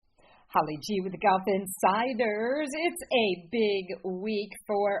Holly G with the Golf Insiders. It's a big week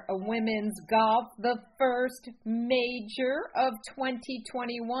for women's golf. The first major of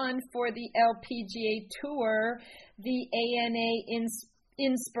 2021 for the LPGA Tour, the ANA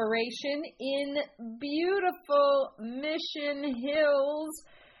Inspiration in beautiful Mission Hills,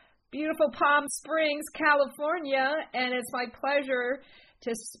 beautiful Palm Springs, California. And it's my pleasure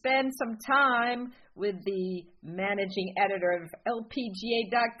to spend some time with the managing editor of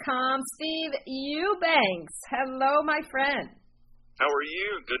LPGA.com, Steve Eubanks. Hello, my friend. How are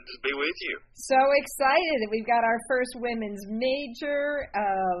you? Good to be with you. So excited that we've got our first women's major,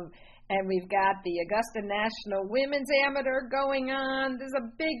 and we've got the Augusta National Women's Amateur going on. This is a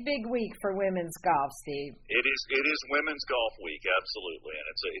big, big week for women's golf, Steve. It is Women's Golf Week, absolutely, and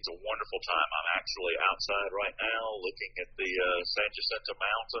it's a wonderful time. I'm actually outside right now looking at the San Jacinto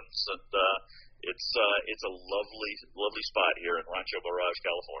Mountains, and it's a lovely spot here in Rancho Mirage,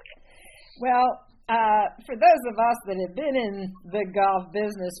 California. Well, for those of us that have been in the golf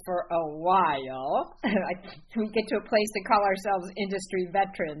business for a while, we get to a place to call ourselves industry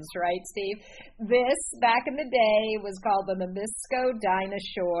veterans, right, Steve? This, back in the day, was called the Nabisco Dinah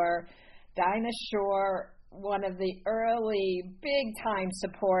Shore. Dinah Shore, one of the early big-time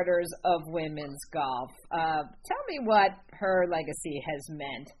supporters of women's golf. Tell me what her legacy has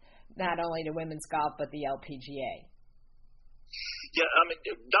meant, not only to women's golf, but the LPGA. Yeah, I mean,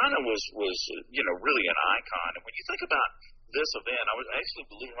 Dinah was really an icon. And when you think about this event, I was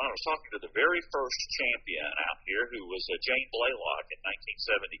actually, believe it or not, I was talking to the very first champion out here, who was Jane Blaylock in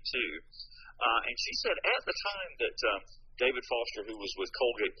 1972. And she said at the time that David Foster, who was with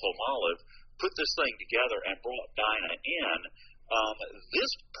Colgate-Palmolive, put this thing together and brought Dinah in,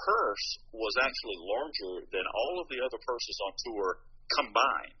 this purse was actually larger than all of the other purses on tour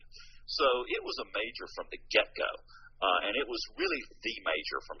combined. So it was a major from the get-go. And it was really the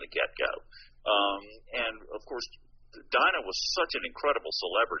major from the get-go. And, of course, Dinah was such an incredible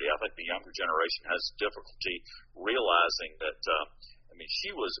celebrity. I think the younger generation has difficulty realizing that, she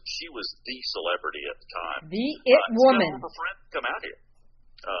was the celebrity at the time. The it woman. Her friend come out here.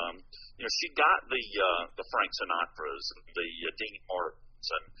 She got the Frank Sinatras and the Dean Martins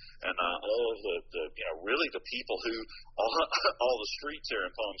and all of the really the people who all the streets here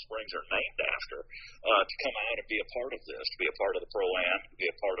in Palm Springs are named after, to come out and be a part of this, to be a part of the Pro-Am, to be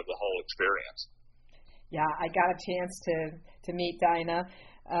a part of the whole experience. Yeah, I got a chance to meet Dinah,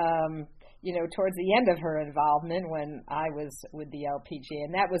 towards the end of her involvement when I was with the LPGA,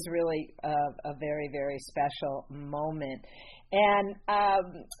 and that was really a very, very special moment. And,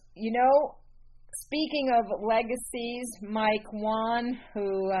 speaking of legacies, Mike Wahn,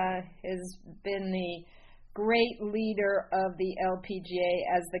 who has been the great leader of the LPGA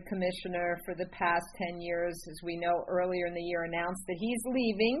as the commissioner for the past 10 years, as we know, earlier in the year announced that he's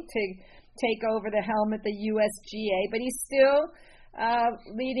leaving to take over the helm at the USGA, but he's still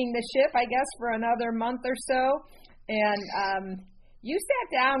leading the ship, I guess, for another month or so. And you sat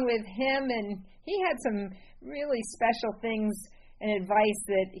down with him, and he had some really special things and advice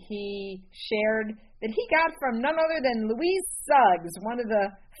that he shared that he got from none other than Louise Suggs, one of the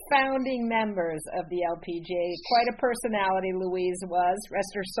founding members of the LPGA. Quite a personality Louise was,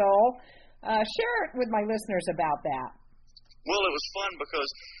 rest her soul. Share it with my listeners about that. Well, it was fun because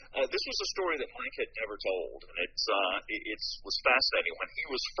this was a story that Mike had never told, and it was fascinating. When he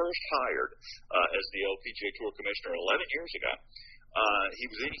was first hired as the LPGA Tour Commissioner 11 years ago, he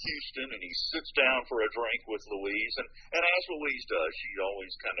was in Houston, and he sits down for a drink with Louise, and as Louise does, she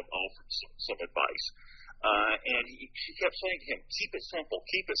always kind of offered some advice. And she kept saying to him, keep it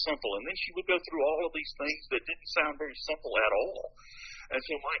simple, and then she would go through all of these things that didn't sound very simple at all. And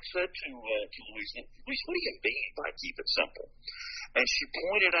so Mike said to Louise, Louise, what do you mean by keep it simple? And she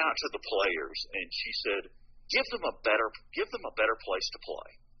pointed out to the players, and she said, give them a better place to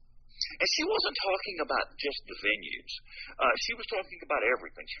play. And she wasn't talking about just the venues. She was talking about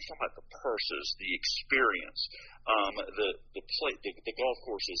everything. She was talking about the purses, the experience, the golf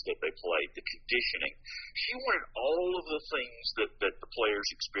courses that they played, the conditioning. She wanted all of the things that the players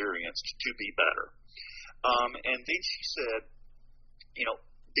experienced to be better. And then she said,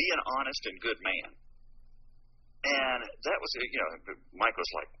 be an honest and good man. And that was, Mike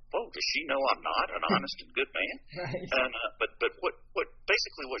was like, "Whoa, does she know I'm not an honest and good man?" Right. And but what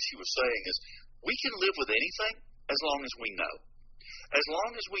basically what she was saying is, we can live with anything as long as we know,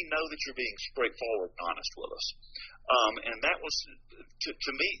 that you're being straightforward and honest with us. And that was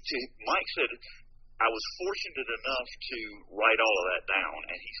to me. Mike said, I was fortunate enough to write all of that down,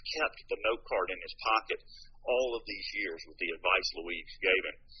 and he's kept the note card in his pocket all of these years with the advice Louise gave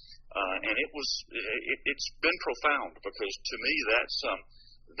him. And it's been profound, because to me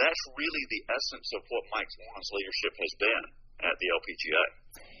that's really the essence of what Mike Wahn's leadership has been at the LPGA.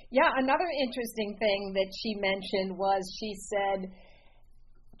 Yeah, another interesting thing that she mentioned was she said,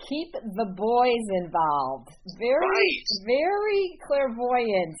 keep the boys involved. Very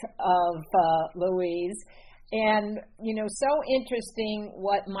clairvoyant of Louise. And, so interesting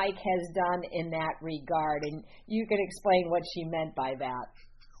what Mike has done in that regard. And you can explain what she meant by that.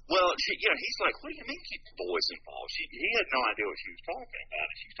 Well, he's like, what do you mean keep the boys involved? He had no idea what she was talking about.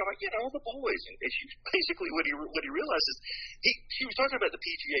 And she was talking about, the boys. And she basically what he realized is she was talking about the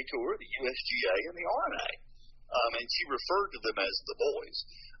PGA Tour, the USGA, and the R&A. And she referred to them as the boys.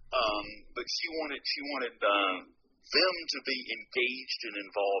 But she wanted them to be engaged and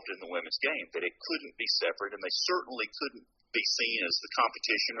involved in the women's game, that it couldn't be separate, and they certainly couldn't be seen as the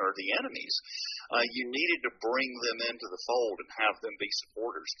competition or the enemies. You needed to bring them into the fold and have them be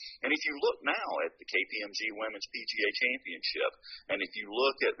supporters. And if you look now at the KPMG Women's PGA Championship, and if you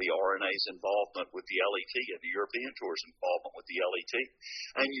look at the R&A's involvement with the LET and the European Tour's involvement with the LET,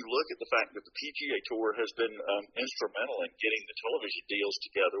 and you look at the fact that the PGA Tour has been instrumental in getting the television deals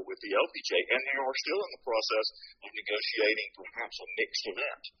together with the LPGA, and they are still in the process of negotiating perhaps a mixed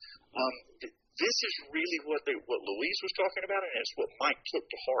event. This is really what Louise was talking about, and it's what Mike took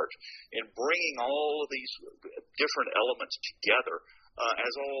to heart in bringing all of these different elements together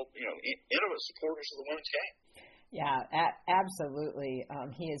as all intimate supporters of the women's game. Yeah, absolutely.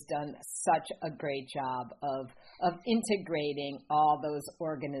 He has done such a great job of integrating all those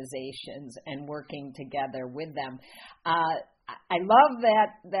organizations and working together with them. I love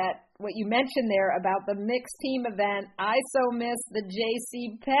that what you mentioned there about the mixed team event. I so miss the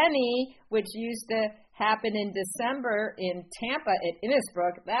J.C. Penney, which used to happen in December in Tampa at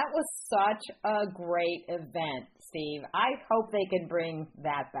Innisbrook. That was such a great event, Steve. I hope they can bring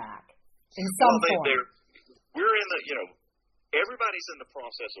that back in some form. We're in everybody's in the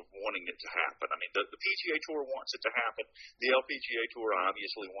process of wanting it to happen. I mean, the PGA Tour wants it to happen. The LPGA Tour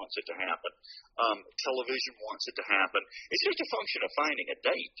obviously wants it to happen. Television wants it to happen. It's just a function of finding a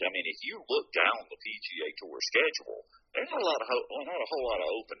date. I mean, if you look down the PGA Tour schedule, there's not a whole lot of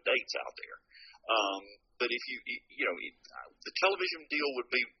open dates out there. But if the television deal would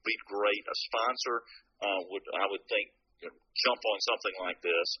be great. A sponsor I would think, jump on something like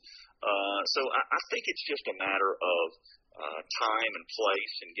this. So I think it's just a matter of time and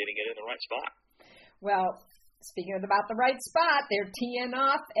place and getting it in the right spot. Well, speaking about the right spot, they're teeing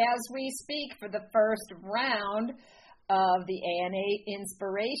off as we speak for the first round of the ANA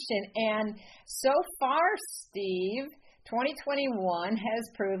Inspiration. And so far, Steve, 2021 has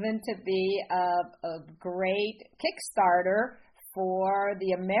proven to be a great Kickstarter for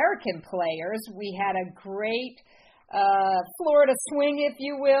the American players. We had a great Florida swing, if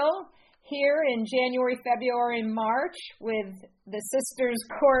you will, here in January, February, and March with the sisters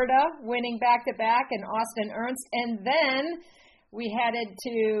Korda winning back-to-back and Austin Ernst. And then we headed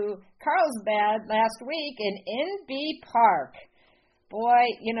to Carlsbad last week in NB Park. Boy,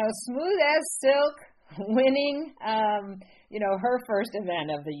 smooth as silk, winning, her first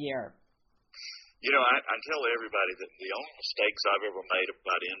event of the year. I tell everybody that the only mistakes I've ever made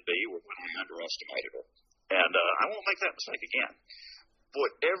about NB were when I underestimated her. And I won't make that mistake again. Boy,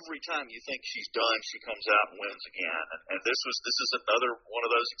 every time you think she's done, she comes out and wins again. And this is another one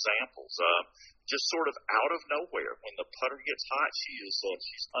of those examples. Just sort of out of nowhere, when the putter gets hot, she's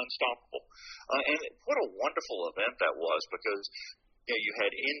unstoppable. And what a wonderful event that was, because you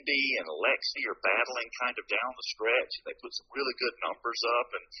had Indy and Alexi are battling kind of down the stretch. They put some really good numbers up,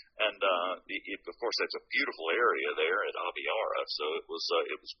 and of course that's a beautiful area there at Aviara. So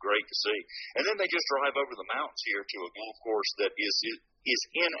it was great to see. And then they just drive over the mountains here to a golf course that is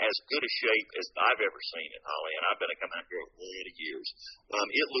in as good a shape as I've ever seen it, Holly. And I've been coming out here a lot of years.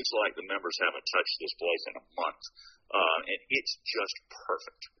 It looks like the members haven't touched this place in a month, and it's just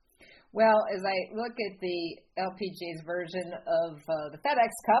perfect. Well, as I look at the LPGA's version of the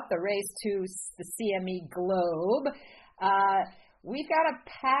FedEx Cup, the race to the CME Globe, we've got a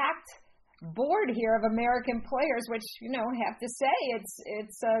packed board here of American players, which, have to say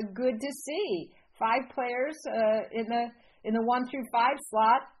it's good to see. 5 players in the 1 through 5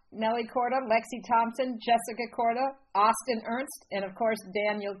 slot: Nelly Korda, Lexi Thompson, Jessica Korda, Austin Ernst, and of course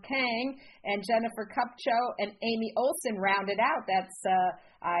Daniel Kang and Jennifer Kupcho and Amy Olsen rounded out. That's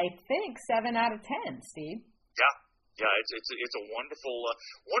I think 7 out of 10, Steve. Yeah, it's a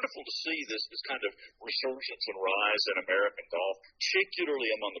wonderful to see this kind of resurgence and rise in American golf,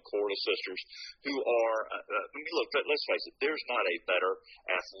 particularly among the Korda sisters, who are. Look, let's face it. There's not a better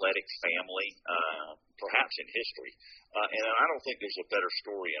athletic family perhaps in history. And I don't think there's a better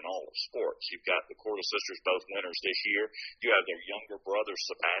story in all of sports. You've got the Corda sisters, both winners this year. You have their younger brother,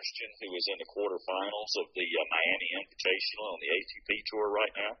 Sebastian, who is in the quarterfinals of the Miami Invitational on the ATP Tour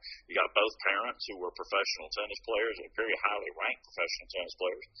right now. You got both parents who were professional tennis players, and very highly ranked professional tennis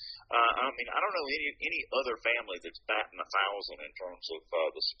players. I mean, I don't know any other family that's batting 1,000 in terms of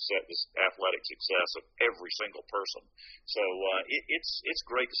the success, this athletic success of every single person. So it's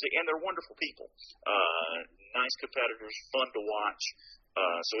great to see, and they're wonderful people. Nice competitors, fun to watch.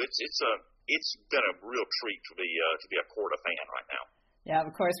 So it's been a real treat to be a Corda fan right now. Yeah,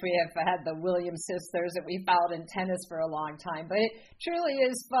 of course, we have had the Williams sisters that we followed in tennis for a long time, but it truly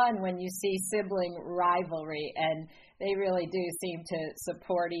is fun when you see sibling rivalry, and they really do seem to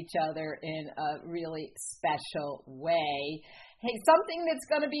support each other in a really special way. Hey, something that's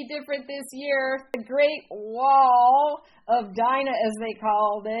going to be different this year, the Great Wall of Dinah, as they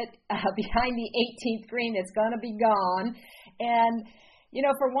called it, behind the 18th green, it's going to be gone. And, you know,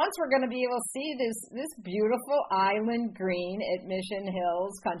 for once we're going to be able to see this beautiful island green at Mission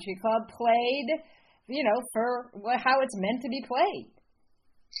Hills Country Club played, you know, for how it's meant to be played.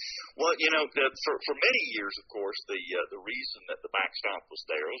 Well, you know, for many years, of course, the reason that the backstop was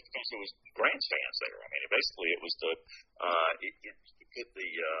there was because there was grandstands there. I mean, basically it was to get the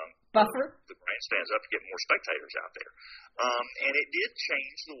buffer, the grandstands up to get more spectators out there. And it did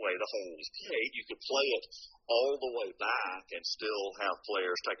change the way the hole was played. You could play it all the way back and still have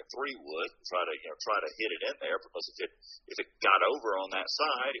players take a 3-wood and try to hit it in there, because if it got over on that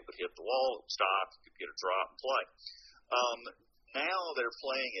side, it would hit the wall, it would stop, you could get a drop and play. Now they're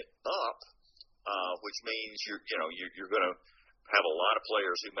playing it up, which means you're going to have a lot of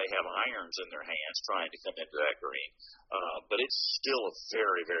players who may have irons in their hands trying to come into that green. But it's still a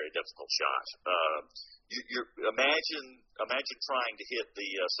very, very difficult shot. Imagine trying to hit the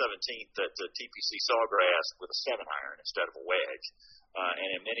 17th at TPC Sawgrass with a 7-iron instead of a wedge. And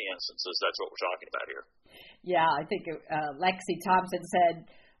in many instances, that's what we're talking about here. Yeah, I think Lexi Thompson said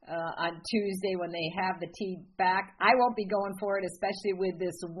on Tuesday when they have the tee back, I won't be going for it, especially with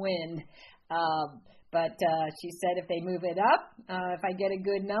this wind. But she said if they move it up, if I get a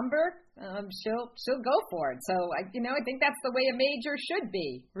good number, she'll go for it. So I think that's the way a major should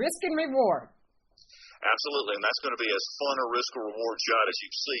be: risk and reward. Absolutely, and that's going to be as fun a risk or reward shot as you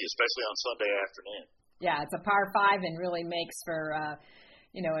see, especially on Sunday afternoon. Yeah, it's a par 5 and really makes for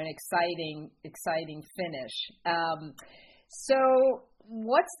an exciting finish. So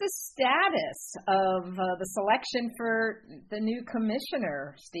what's the status of the selection for the new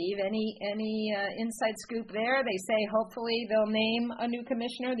commissioner, Steve? Any inside scoop there? They say hopefully they'll name a new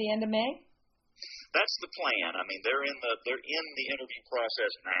commissioner at the end of May. That's the plan. I mean, they're in the interview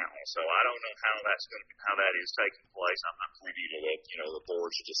process now, so I don't know how that is taking place. I'm not privy to the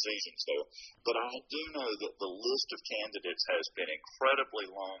board's decisions there, but I do know that the list of candidates has been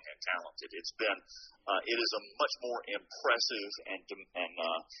incredibly long and talented. It is a much more impressive and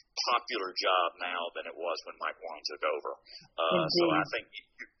popular job now than it was when Mike Wahn took over. So I think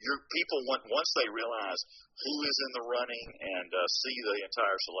your people, once they realize who is in the running and see the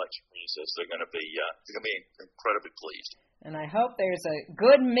entire selection process, they're going to be incredibly pleased. And I hope there's a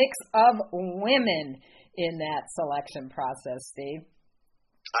good mix of women in that selection process, Steve.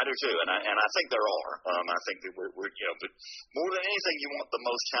 I do too, and I think there are. I think that we're but more than anything, you want the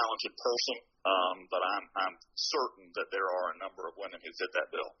most talented person. But I'm certain that there are a number of women who fit that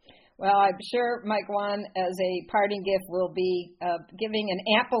bill. Well, I'm sure Mike Wahn, as a parting gift, will be giving an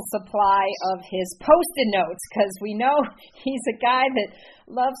ample supply of his Post-it notes, because we know he's a guy that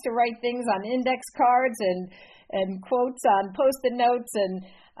loves to write things on index cards and quotes on Post-it notes, and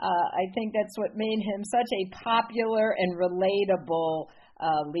I think that's what made him such a popular and relatable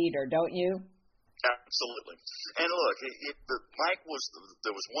leader, don't you? Absolutely. And look, Mike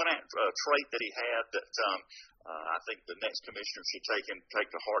there was one trait that he had that I think the next commissioner should take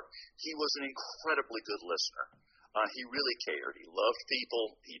to heart. He was an incredibly good listener. He really cared. He loved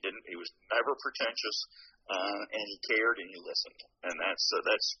people. He was never pretentious, and he cared and he listened. And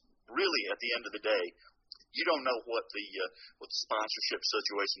that's really, at the end of the day, you don't know what the sponsorship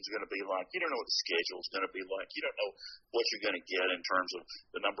situation is going to be like. You don't know what the schedule is going to be like. You don't know what you're going to get in terms of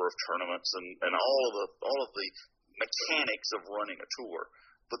the number of tournaments and all of the mechanics of running a tour.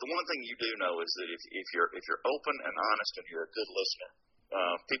 But the one thing you do know is that if you're open and honest and you're a good listener,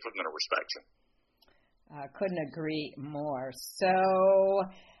 people are going to respect you. Couldn't agree more. So,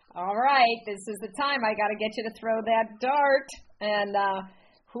 all right, this is the time. I got to get you to throw that dart. And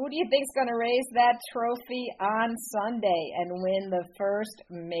who do you think is going to raise that trophy on Sunday and win the first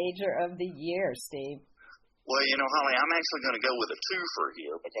major of the year, Steve? Well, Holly, I'm actually going to go with a twofer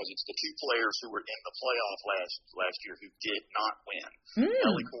here because it's the two players who were in the playoff last year who did not win,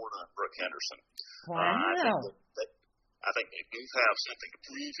 Ellie Corda and Brooke Henderson. Wow. I think they both have something to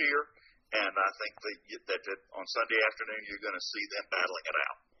prove here, and I think that on Sunday afternoon you're going to see them battling it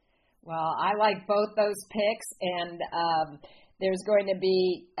out. Well, I like both those picks, and there's going to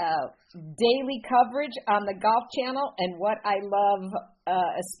be daily coverage on the Golf Channel, and what I love,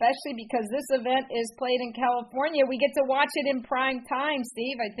 especially because this event is played in California, we get to watch it in prime time,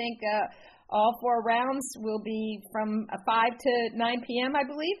 Steve. I think all 4 rounds will be from 5 to 9 p.m., I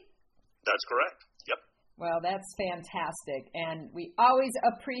believe? That's correct. Yep. Well, that's fantastic, and we always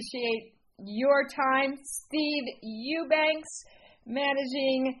appreciate your time. Steve Eubanks,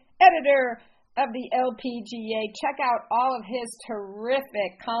 managing editor of the LPGA. Check out all of his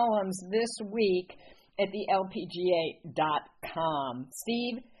terrific columns this week at the LPGA.com.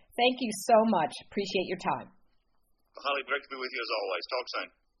 Steve, thank you so much. Appreciate your time. Holly, great to be with you as always. Talk soon.